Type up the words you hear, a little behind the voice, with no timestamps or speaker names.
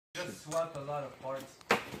just swap a lot of parts.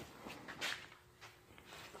 Take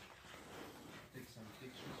some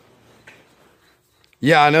pictures.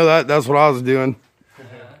 Yeah, I know that. That's what I was doing.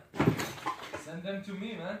 Yeah. Send them to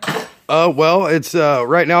me, man. Well, it's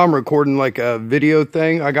right now I'm recording like a video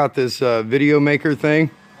thing. I got this video maker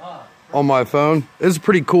thing on my phone. It's a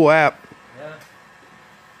pretty cool app. Yeah.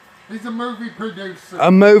 He's a movie producer.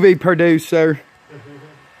 A movie producer.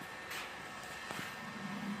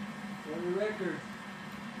 For the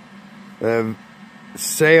record.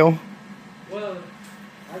 Sale. Well,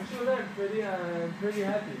 actually, I'm pretty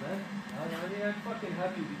happy, man. I mean, I'm fucking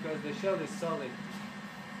happy because the shell is solid.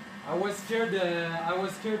 I was scared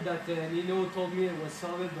that Nino told me it was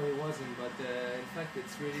solid, but it wasn't. But in fact,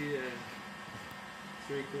 it's really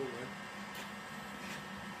cool, man.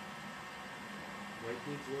 White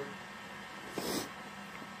needs work.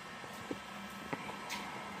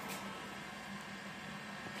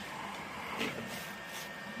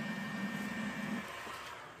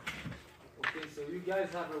 Okay, so you guys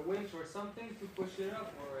have a winch or something to push it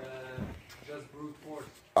up, or just brute force?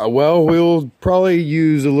 Well, we'll probably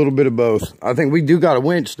use a little bit of both. I think we do got a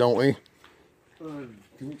winch, don't we? I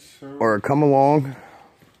think so. Or a come along.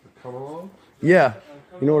 Come along? Yeah.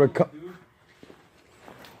 You know what a come...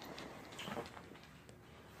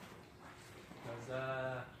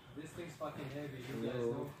 This thing's fucking heavy, you guys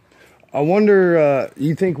know. I wonder,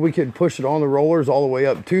 you think we could push it on the rollers all the way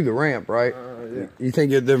up to the ramp, right? Yeah. You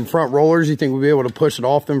think them front rollers, you think we'll be able to push it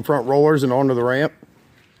off them front rollers and onto the ramp?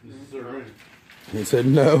 He said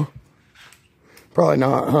no. Probably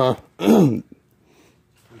not, huh?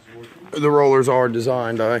 The rollers are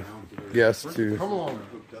designed, I guess, to... Come along.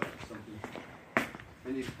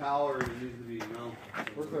 It needs power and it needs to be, you know.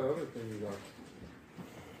 What's that other thing you got?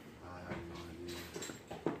 I have no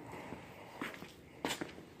idea.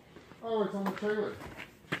 Oh, it's on the trailer.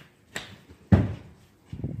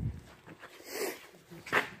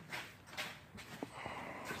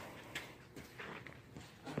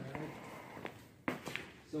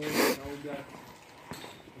 So now we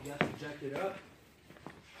got to jack it up.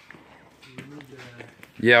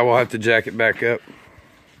 Yeah, we'll have to jack it back up.